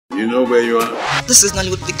You know where you are? This is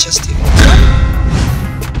Nollywood Pictures TV.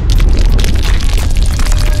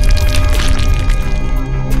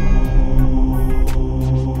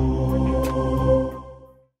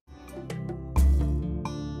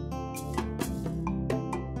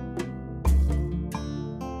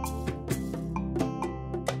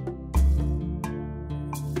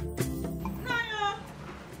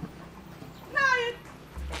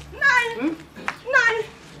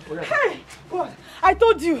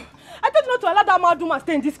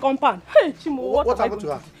 Stay in this compound. Hey, Chimo, what happened to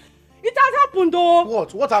her? It has happened though.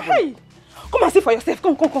 What? What happened? Hey, come and see for yourself.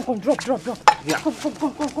 Come. Drop. Yeah. Come.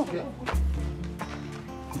 Yeah.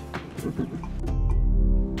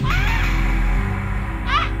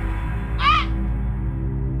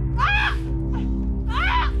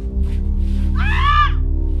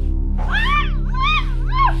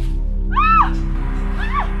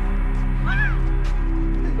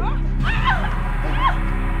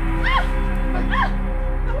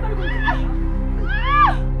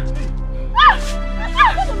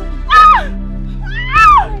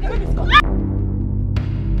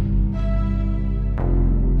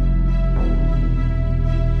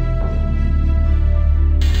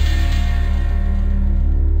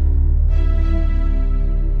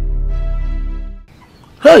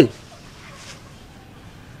 Hey!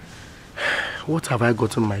 What have I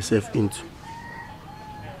gotten myself into?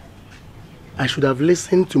 I should have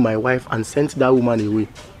listened to my wife and sent that woman away.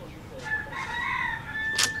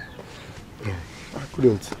 I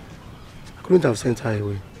couldn't have sent her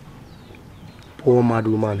away. Poor mad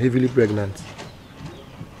woman, heavily pregnant.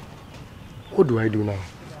 What do I do now?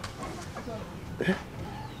 Eh?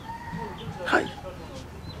 Hi.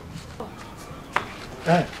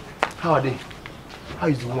 Hey, how are they? How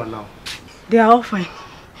is the woman now? They are all fine.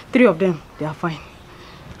 3 of them, they are fine.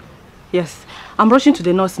 Yes, I'm rushing to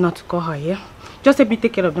the nurse now to call her, yeah? Just help me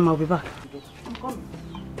take care of them, I'll be back. I'm coming.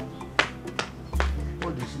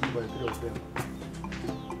 What do you see by 3 of them?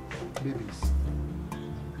 Babies.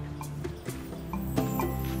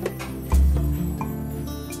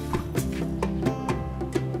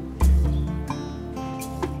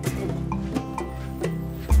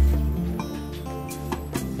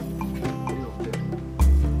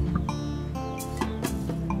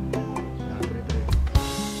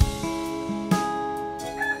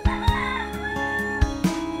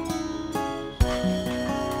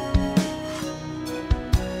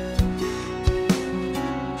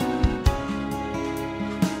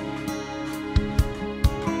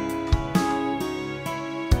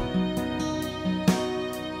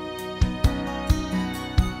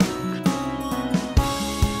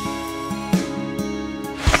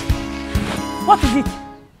 What is it?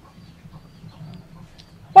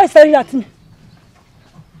 Why is staring at me?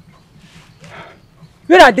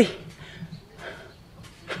 Where are they?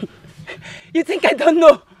 You think I don't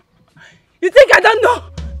know? You think I don't know?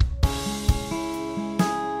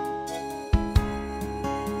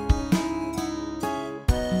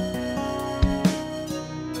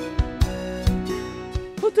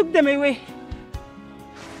 Who took them away?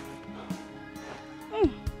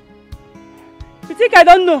 You think I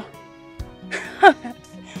don't know?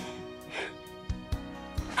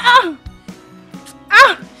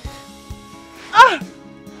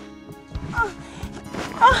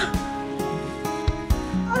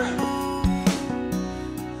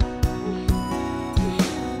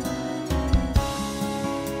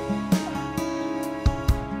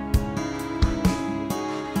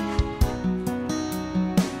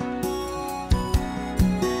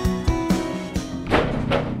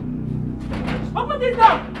 Open this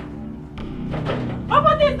door!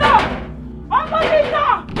 Open this door! Open this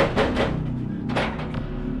door!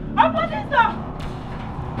 Open this door!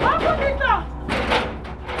 Open this door! Open this door!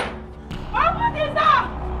 Open this door! Open this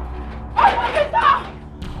door!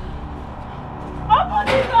 Open this door! Open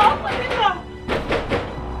this door! Open this door!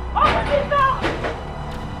 Open this door!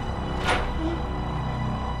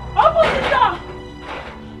 Open this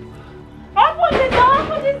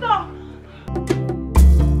door!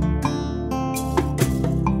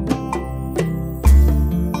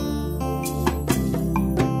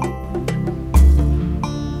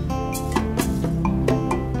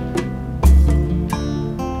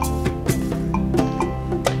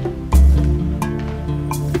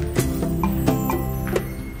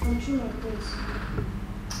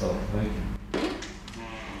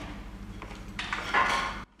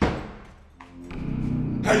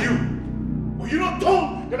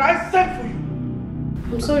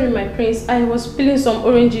 I was peeling some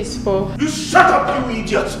oranges for... You shut up, you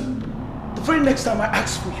idiot! The very next time I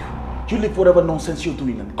ask for you, you leave whatever nonsense you're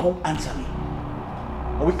doing and come answer me.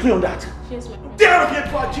 Are we clear on that? Yes, ma'am. Get out of here,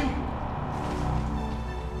 Kwaji!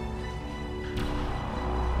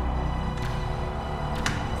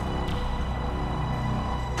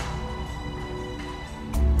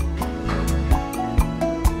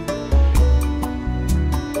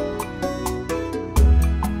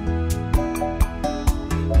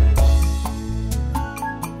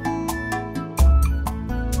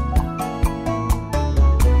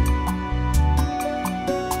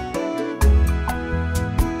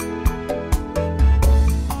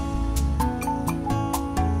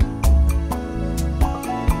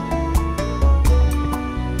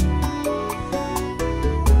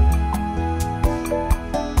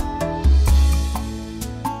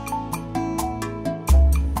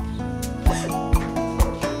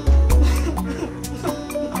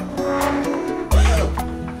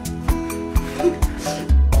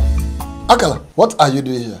 Akala, what are you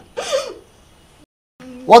doing here?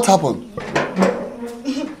 What happened?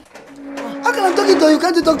 Akala, I'm talking to you.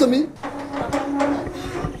 Can't you talk to me?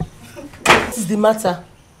 What is the matter?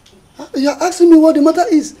 You are asking me what the matter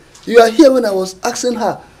is. You are here when I was asking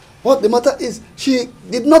her what the matter is. She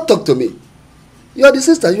did not talk to me. You are the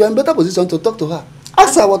sister. You are in better position to talk to her.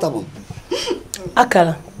 Ask her what happened.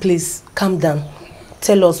 Akala, please, calm down.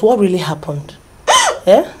 Tell us what really happened.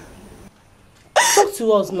 Eh? Talk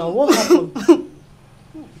to us now. What happened?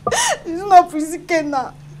 It's not Prince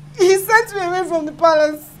Ikenna. He sent me away from the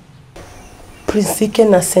palace. Prince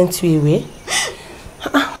Ikenna sent you away?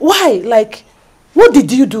 Why? Like, what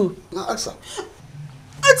did you do? Now ask her.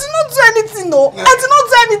 I did not do anything, no. I did not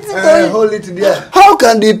do anything, Hold it there. How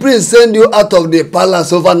can the prince send you out of the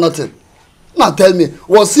palace over nothing? Now tell me,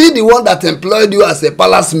 was he the one that employed you as a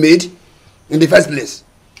palace maid in the first place?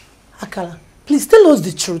 Akala, please tell us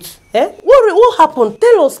the truth. Eh? What happened?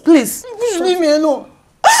 Tell us, please. You should leave me alone.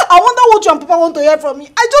 I wonder what you and Papa want to hear from me.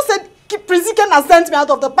 I just said Prince Ikenna sent me out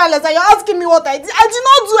of the palace and you're asking me what I did. I did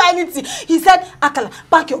not do anything. He said, Akala,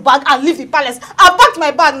 pack your bag and leave the palace. I packed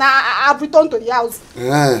my bag now. I've returned to the house.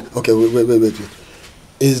 Okay, wait.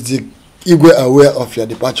 Is the Igwe aware of your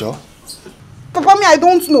departure? Papa, me, I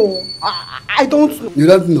don't know. I don't know. You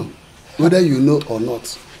don't know? Whether you know or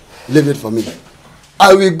not, leave it for me.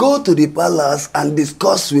 I will go to the palace and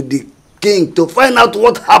discuss with the king to find out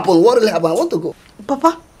what happened, what really happened. I want to go.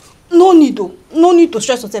 Papa, no need to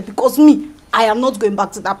stress yourself because me, I am not going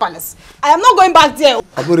back to that palace. I am not going back there.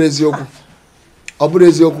 Aburezioku.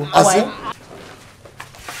 Asi.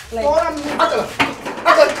 Akala,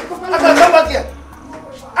 come back here.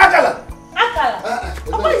 Akala.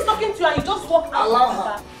 Papa is talking to you and you just walk out. Allow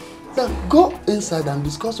her. Then go inside and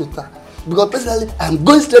discuss with her. Because personally, I'm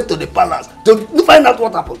going straight to the palace to find out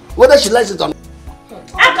what happened. Whether she likes it or not.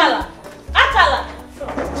 Akala!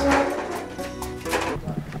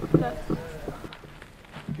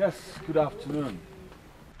 Yes, good afternoon.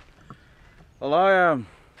 Well, I am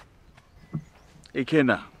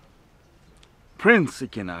Ikenna. Prince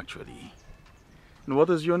Ikenna, actually. And what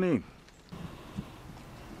is your name?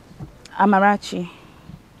 Amarachi.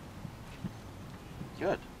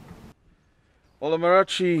 Good. Well,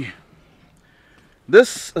 Amarachi,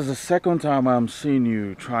 this is the second time I'm seeing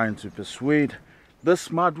you trying to persuade this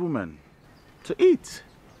mad woman to eat.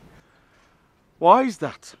 Why is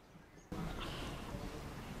that?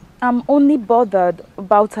 I'm only bothered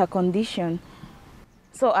about her condition,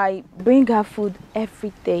 so I bring her food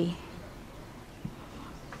every day.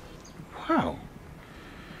 Wow.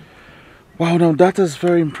 Wow, now that is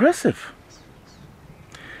very impressive.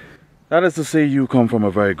 That is to say you come from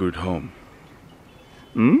a very good home.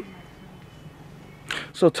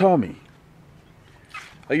 So tell me,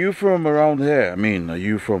 are you from around here? I mean, are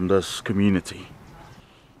you from this community?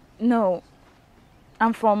 No,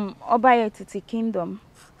 I'm from Obayetiti Kingdom,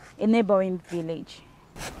 a neighboring village.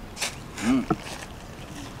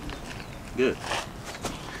 Good.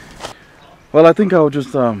 Well, I think I'll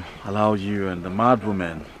just allow you and the mad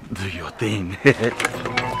woman do your thing.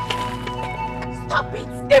 Stop it!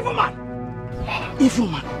 Evil man! Evil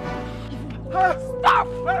man! Stop!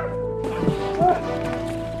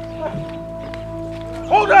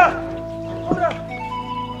 Hold her! Hold her!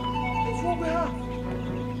 What's wrong with her?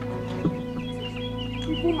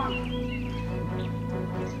 Evil man!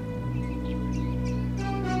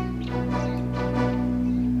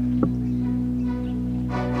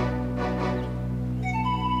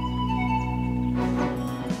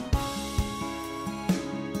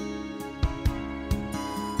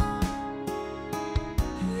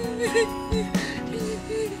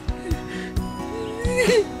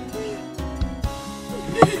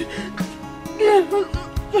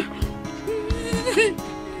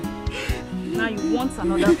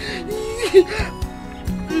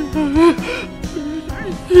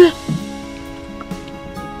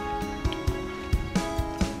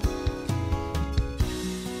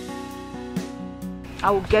 I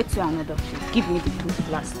will get you another food. Give me the food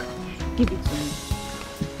flask. Give it to me.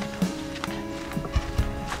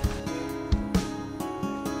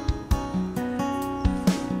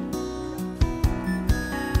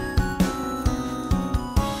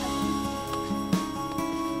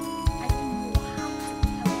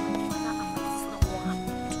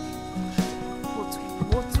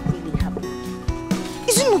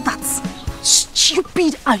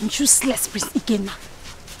 Stupid and useless Prince Ikenna.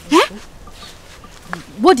 Eh?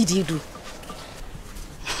 What did you do?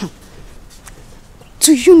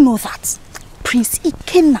 Do you know that Prince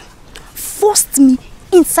Ikenna forced me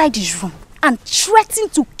inside his room and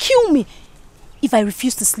threatened to kill me if I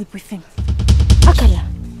refused to sleep with him? Akala,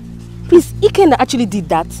 Prince Ikenna actually did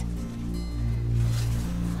that?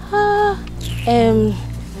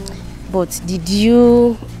 But did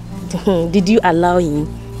you allow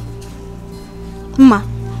him? Ma,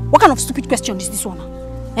 what kind of stupid question is this one?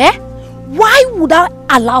 Eh? Why would I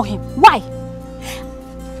allow him? Why?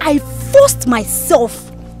 I forced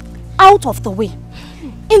myself out of the way.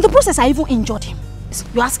 In the process, I even injured him. So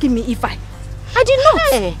you're asking me if I did not.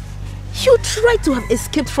 Hey, you tried to have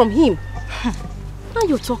escaped from him. Now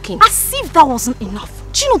you're talking. As if that wasn't enough.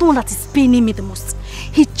 Do you know the one that is paining me the most?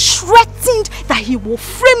 He threatened that he will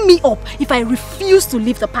frame me up if I refuse to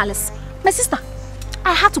leave the palace. My sister,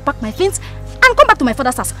 I had to pack my things and come back to my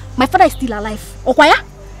father's house. My father is still alive. Okwaya?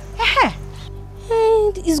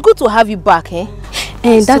 And it's good to have you back, eh?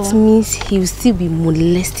 And so, that means he will still be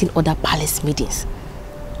molesting other palace maidens.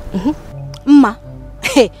 Ma,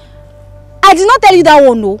 hey, I did not tell you that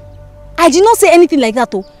one, no. I did not say anything like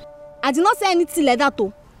that, oh. I did not say anything like that,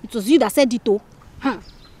 oh. It was you that said it, oh.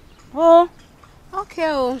 Oh,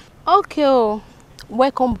 okay, oh. Okay, oh.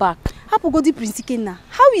 Welcome back. Happy Godi Prince Ikenna.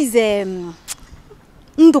 How is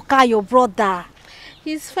Ndoka, your brother?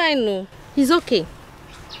 He's fine, no. He's okay.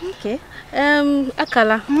 Okay.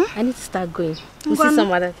 Akala, I need to start going. We'll see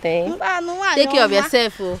some other thing. Take care of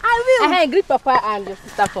yourself, oh. I will. Hey, greet Papa and your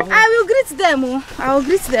sister for me. I will greet them, oh. I will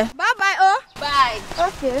greet them. Bye-bye, oh. Bye.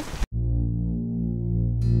 Okay.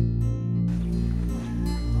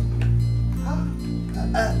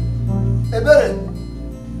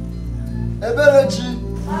 Eberechi.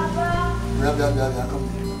 Papa. Come.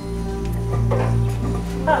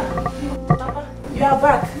 Papa, you are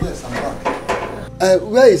back. Yes, I'm back.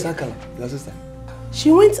 Where is Akala, your sister?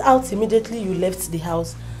 She went out immediately you left the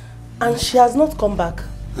house, and she has not come back.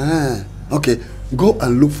 Okay. Go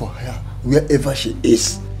and look for her wherever she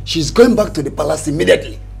is. She's going back to the palace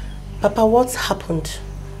immediately. Papa, what happened?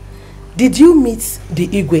 Did you meet the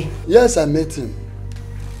Igwe? Yes, I met him.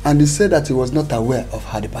 And he said that he was not aware of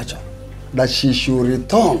her departure. That she should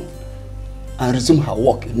return and resume her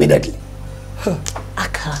work immediately.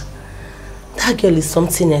 Akala, that girl is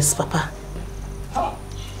something else, Papa.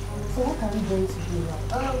 So what are we going to do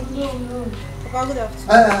now? No. Papa, good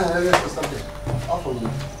afternoon. Let's stop there. Off for me.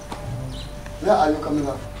 Where are you coming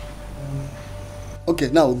up? Okay,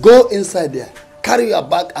 now go inside there. Carry your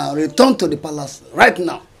bag and return to the palace right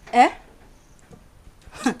now.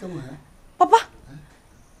 Come on. Papa,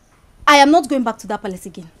 I am not going back to that palace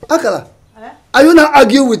again. Akala, are you not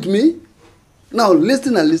arguing with me? Now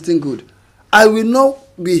listen and listen good. I will not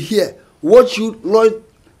be here. Watch you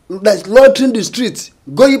loitering the streets,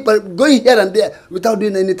 going here and there without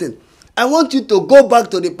doing anything. I want you to go back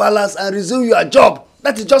to the palace and resume your job.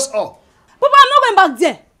 That is just all. Papa, I'm not going back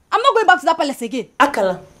there. I'm not going back to that palace again.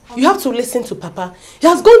 Akala, you have to listen to Papa. He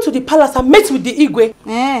has gone to the palace and met with the Igwe.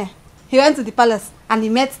 He went to the palace and he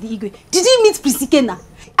met the Igwe. Did he meet Prince Ikenna?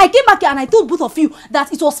 I came back here and I told both of you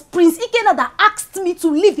that it was Prince Ikenna that asked me to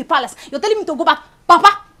leave the palace. You're telling me to go back.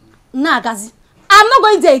 Papa, Ngozi, I'm not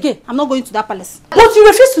going there again. I'm not going to that palace. But you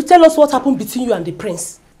refuse to tell us what happened between you and the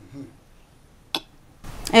prince.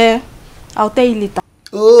 I'll tell you later.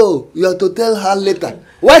 Oh, you have to tell her later.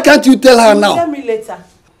 Why can't you tell her now? Tell me later.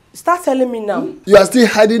 Start telling me now. You are still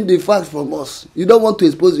hiding the facts from us. You don't want to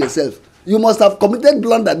expose yourself. You must have committed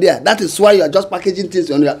blunder there. That is why you are just packaging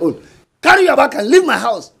things on your own. Carry your bag and leave my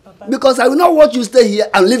house. Papa, because I will not want you stay here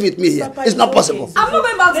and live with me here. Papa, it's not possible. Okay. I'm not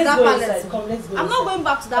going back to that palace. I'm not going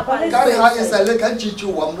back to that palace. Carry her inside. Let her cheat you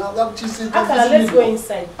one. Akala, let's go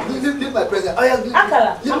inside. Leave my present.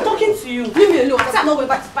 Akala, I'm talking to you. Leave me alone. I'm not going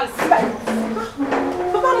back to the palace.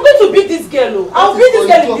 Papa, I'm going to beat this girl. I'll beat this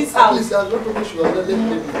girl in this house. Please, I'm not too sure. Let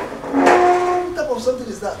me. What type of something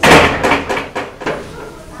is that?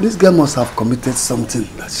 This girl must have committed something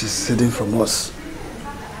that she's hiding from us.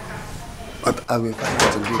 But I will find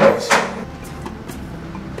out to do this.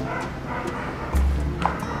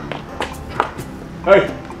 Hey,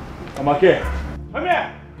 I'm here. Come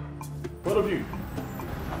here. Both of you.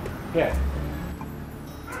 Here.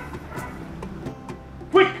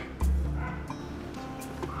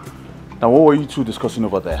 Now, what were you two discussing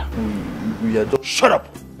over there? We are just... Shut up!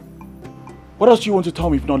 What else do you want to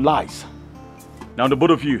tell me if not lies? Now, the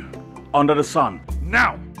both of you, under the sun,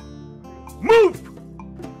 now, move!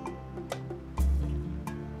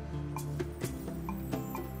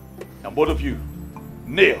 Now, both of you,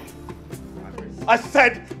 kneel. I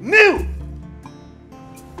said kneel!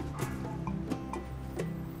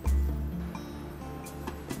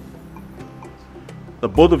 The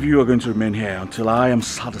both of you are going to remain here until I am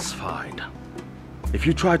satisfied. If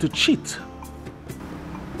you try to cheat,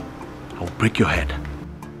 I'll break your head.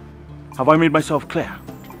 Have I made myself clear?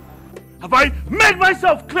 Have I made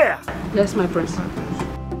myself clear? Yes, my prince.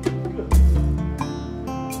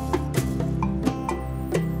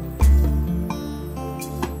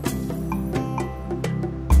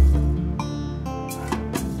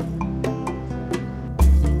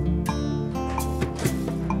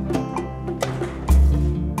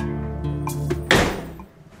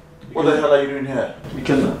 What the hell are you doing here?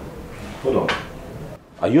 Ikenna, hold on.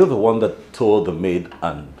 Are you the one that told the maid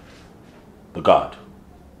and the guard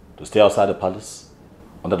to stay outside the palace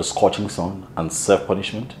under the scorching sun and serve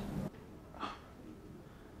punishment?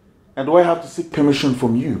 And do I have to seek permission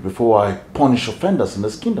from you before I punish offenders in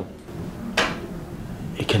this kingdom?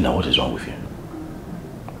 Ikenna, what is wrong with you?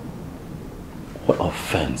 What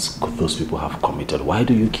offense could those people have committed? Why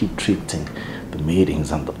do you keep treating the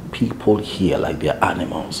maidens and the people here like they're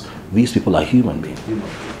animals? These people are human beings.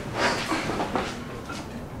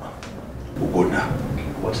 Ugonna.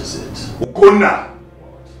 What is it? Ugonna!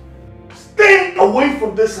 Stay away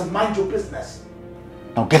from this and mind your business.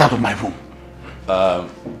 Now get out of my room.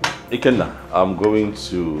 Ikenna, I'm going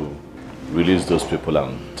to release those people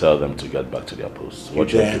and tell them to get back to their posts. You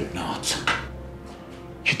dare not.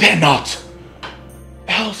 You dare not.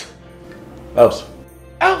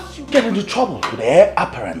 Else you get into trouble with the heir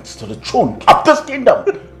apparent to the throne of this kingdom.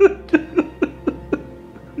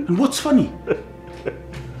 And what's funny?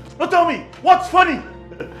 Now tell me, what's funny?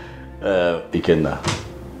 Ikenna,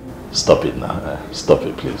 stop it now. Stop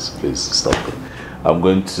it, please. Please stop it. I'm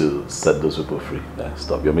going to set those people free.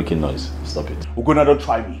 Stop. You're making noise. Stop it. Ugonna, don't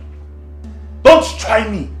try me. Don't try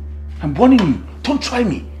me. I'm warning you. Don't try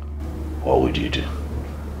me. What would you do?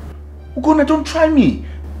 Ugonna, don't try me.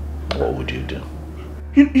 What would you do?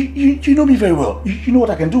 You know me very well. You know what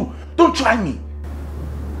I can do. Don't try me.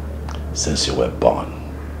 Since you were born,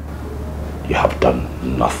 you have done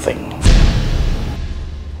nothing.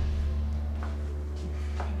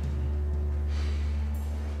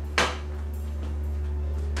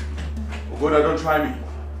 Ugonna, don't try me.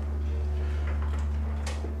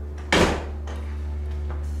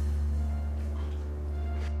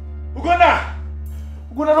 Ugonna!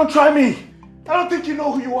 Ugonna, don't try me. I don't think you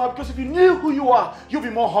know who you are, because if you knew who you are, you'll be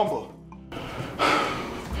more humble.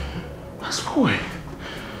 That's boy.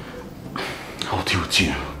 I'll deal with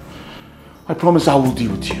you. I promise I will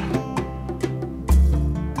deal with you.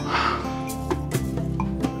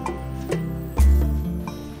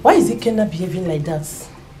 Why is Ikenna behaving like that?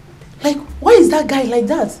 Like, why is that guy like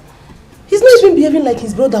that? He's not even behaving like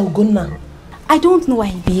his brother Ugonna. I don't know why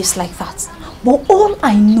he behaves like that. But all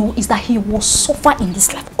I know is that he will suffer in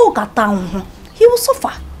this life. He will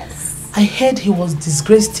suffer. I heard he was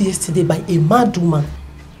disgraced yesterday by a mad woman.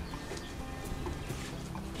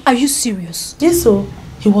 Are you serious? Yes, so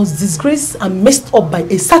he was disgraced and messed up by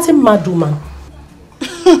a certain mad woman.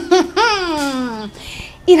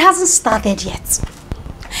 It hasn't started yet.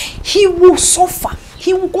 He will suffer.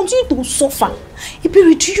 He will continue to suffer.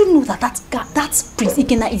 Iberi, do you know that that Prince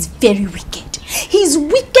Ikenna is very wicked? He's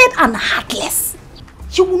wicked and heartless.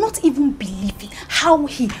 You will not even believe it, how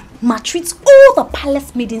he maltreats all the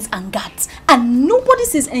palace maidens and guards, and nobody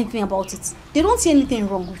says anything about it. They don't see anything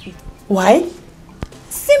wrong with it. Why?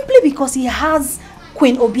 Simply because he has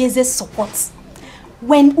Queen Obieze's support.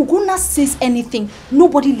 When Ugonna says anything,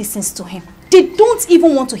 nobody listens to him. They don't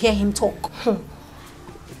even want to hear him talk.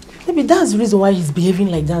 Maybe that's the reason why he's behaving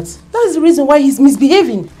like that. That's the reason why he's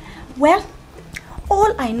misbehaving. Well,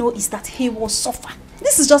 all I know is that he will suffer.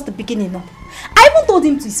 This is just the beginning now. I even told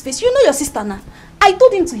him to his face, you know your sister now. I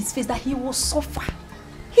told him to his face that he will suffer.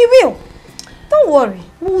 He will. Don't worry.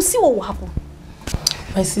 We will see what will happen.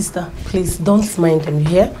 My sister, please don't mind him, you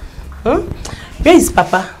hear? Where is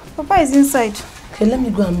Papa? Papa is inside. Okay, let me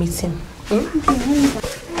go and meet him. All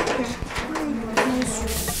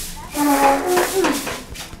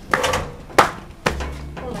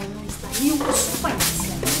I know is that he will suffer.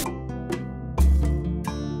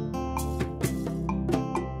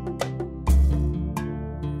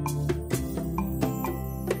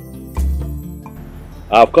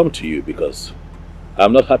 I've come to you because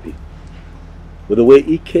I'm not happy with the way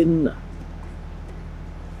Ikenna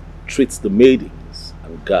treats the maidens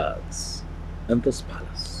and guards in this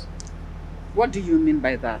palace. What do you mean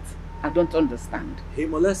by that? I don't understand. He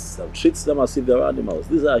molests them, treats them as if they're animals.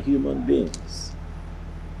 These are human beings.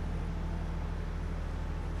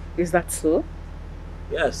 Is that so?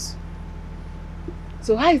 Yes.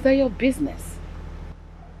 So how is that your business?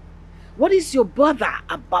 What is your bother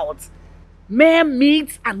about mere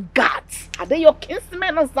maids and guards? Are they your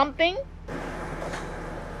kinsmen or something?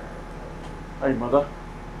 Hey, mother.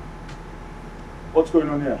 What's going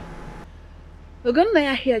on here?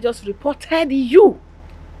 Ogonaya here just reported you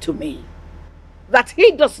to me. That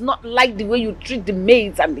he does not like the way you treat the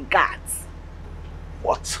maids and the guards.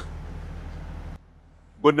 What?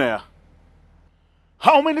 Gonaya,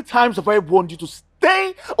 how many times have I warned you to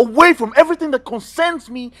stay away from everything that concerns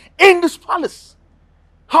me in this palace?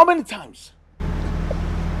 How many times?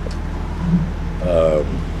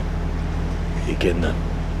 Again,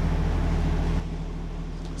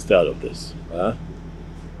 stay out of this, huh?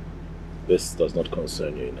 This does not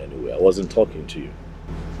concern you in any way. I wasn't talking to you.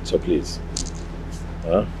 So please.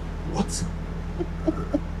 Huh? What?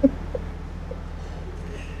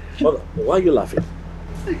 Mother, why are you laughing?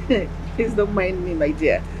 Please don't mind me, my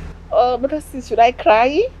dear. But should I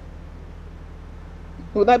cry?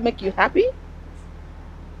 Would that make you happy?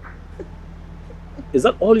 Is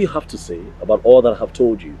that all you have to say about all that I have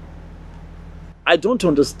told you? I don't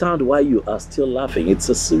understand why you are still laughing. It's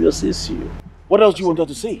a serious issue. What else do you want her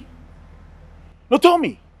to say? No, tell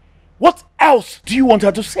me. What else do you want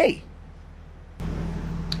her to say?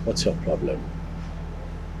 What's your problem?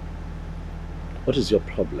 What is your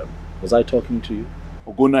problem? Was I talking to you?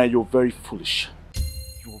 Ogona, you're very foolish.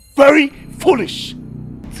 You're very foolish.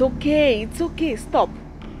 It's okay, stop.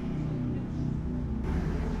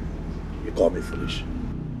 You call me foolish?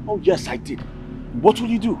 Oh yes, I did. What will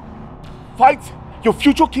you do? Fight your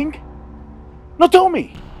future king? No, tell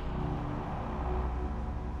me.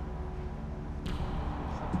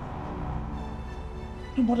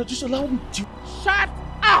 No, mother, just allow me to... Shut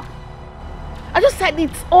up! I just said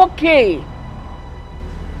it's okay.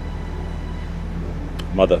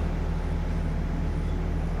 Mother,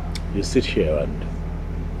 you sit here and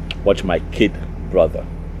watch my kid brother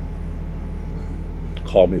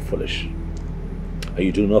call me foolish, and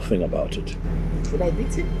you do nothing about it. Should I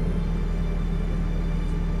beat him?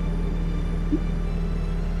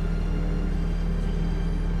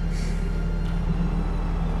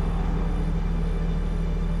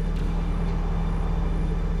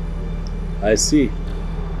 I see.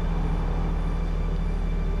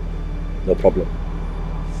 No problem.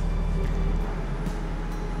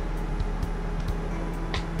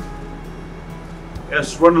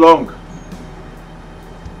 Yes, run along.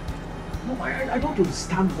 No, I don't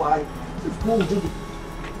understand why this boy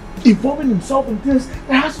is involving himself in this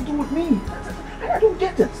that has to do with me. I don't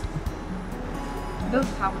get it. It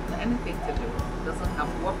doesn't have anything to do. It doesn't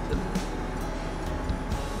have work to do.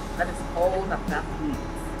 That is all that means.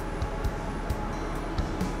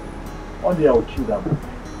 One day I will kill that boy.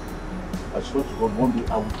 I swear to God, one day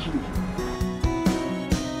I will kill him.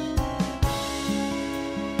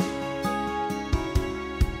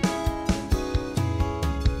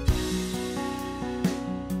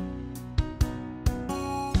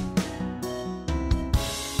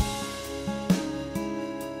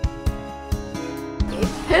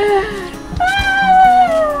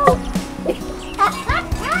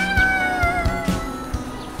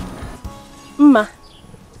 Mma,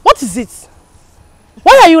 what is it?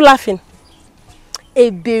 Why are you laughing?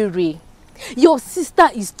 Ebere, your sister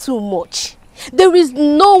is too much. There is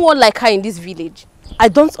no one like her in this village. I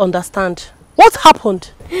don't understand. What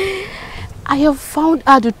happened? I have found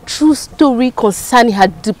out the true story concerning her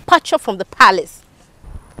departure from the palace.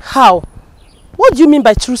 How? What do you mean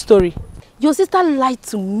by true story? Your sister lied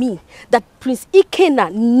to me that Prince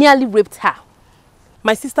Ikena nearly raped her.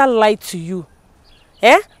 My sister lied to you?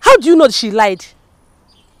 Eh? How do you know that she lied?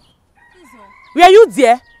 Were you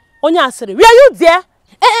there? Onya Asere, were you there?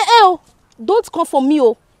 Don't come for me,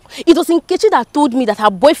 oh. It was Nkechi that told me that her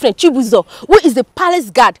boyfriend Chibuzo, who is the palace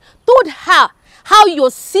guard, told her how your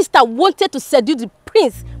sister wanted to seduce the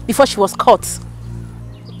prince before she was caught.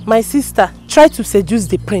 My sister tried to seduce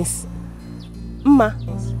the prince. Mma,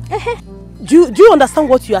 do you understand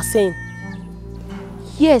what you are saying?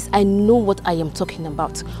 Yes, I know what I am talking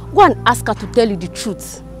about. Go and ask her to tell you the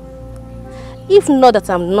truth. If not that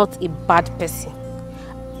I'm not a bad person,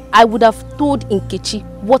 I would have told Nkechi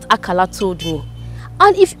what Akala told me.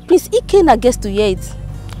 And if Prince Ikena gets to hear it,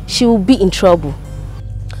 she will be in trouble.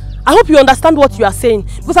 I hope you understand what you are saying,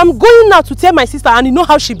 because I'm going now to tell my sister and you know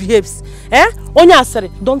how she behaves. Eh? Onya Asere,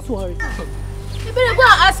 don't worry. You better go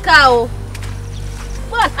and ask her.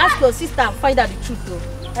 Go and ask your sister and find out the truth though.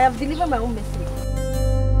 I have delivered my own message.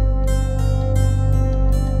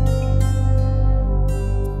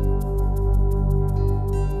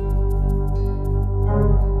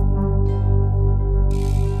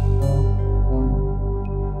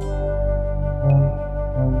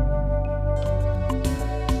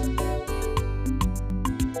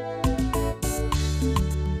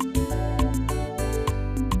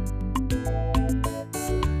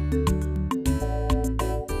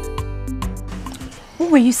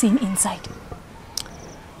 What were you saying inside?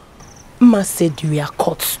 Ma said you were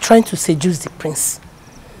caught trying to seduce the prince.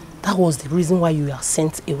 That was the reason why you were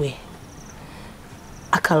sent away.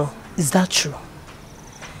 Akalo, is that true?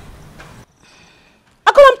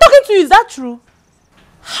 Akalo, I'm talking to you. Is that true?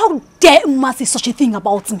 How dare Uma say such a thing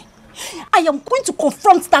about me? I am going to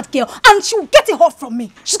confront that girl and she will get it hot from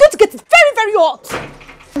me. She's going to get it very, very hot.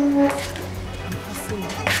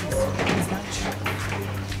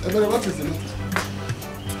 What is it?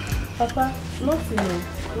 Papa, nothing.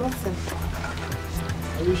 Nothing.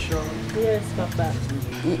 Are you sure? Yes, Papa.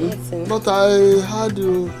 Nothing. But I heard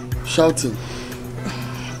you shouting.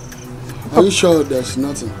 Are you sure there's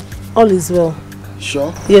nothing? All is well.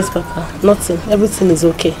 Sure? Yes, Papa. Nothing. Everything is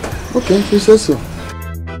okay. Okay, you say so.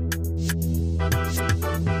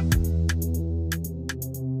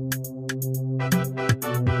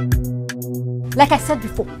 Like I said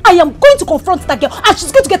before, I am going to confront that girl and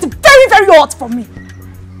she's going to get it very, very hot from me.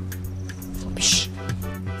 Rubbish.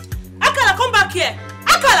 Akala, come back here.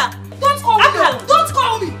 Akala! Don't call me. Akala, No. Don't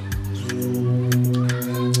call me.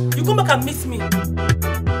 You come back and meet me.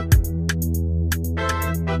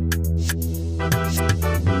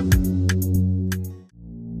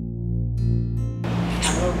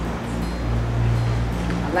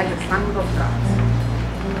 I like the sound of that.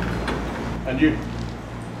 And you?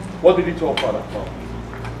 What did you tell Father?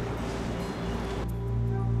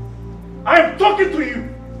 I am talking to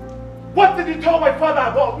you! What did you tell my father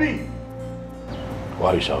about me?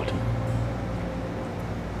 Why are you shouting?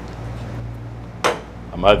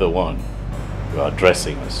 Am I the one you are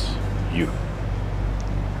addressing as you?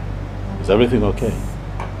 Is everything okay?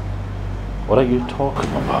 What are you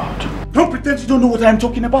talking about? Don't pretend you don't know what I am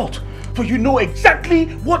talking about, for you know exactly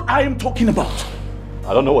what I am talking about.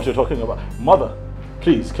 I don't know what you're talking about. Mother,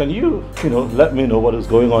 please, can you let me know what is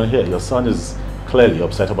going on here? Your son is clearly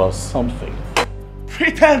upset about something.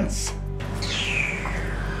 Pretense!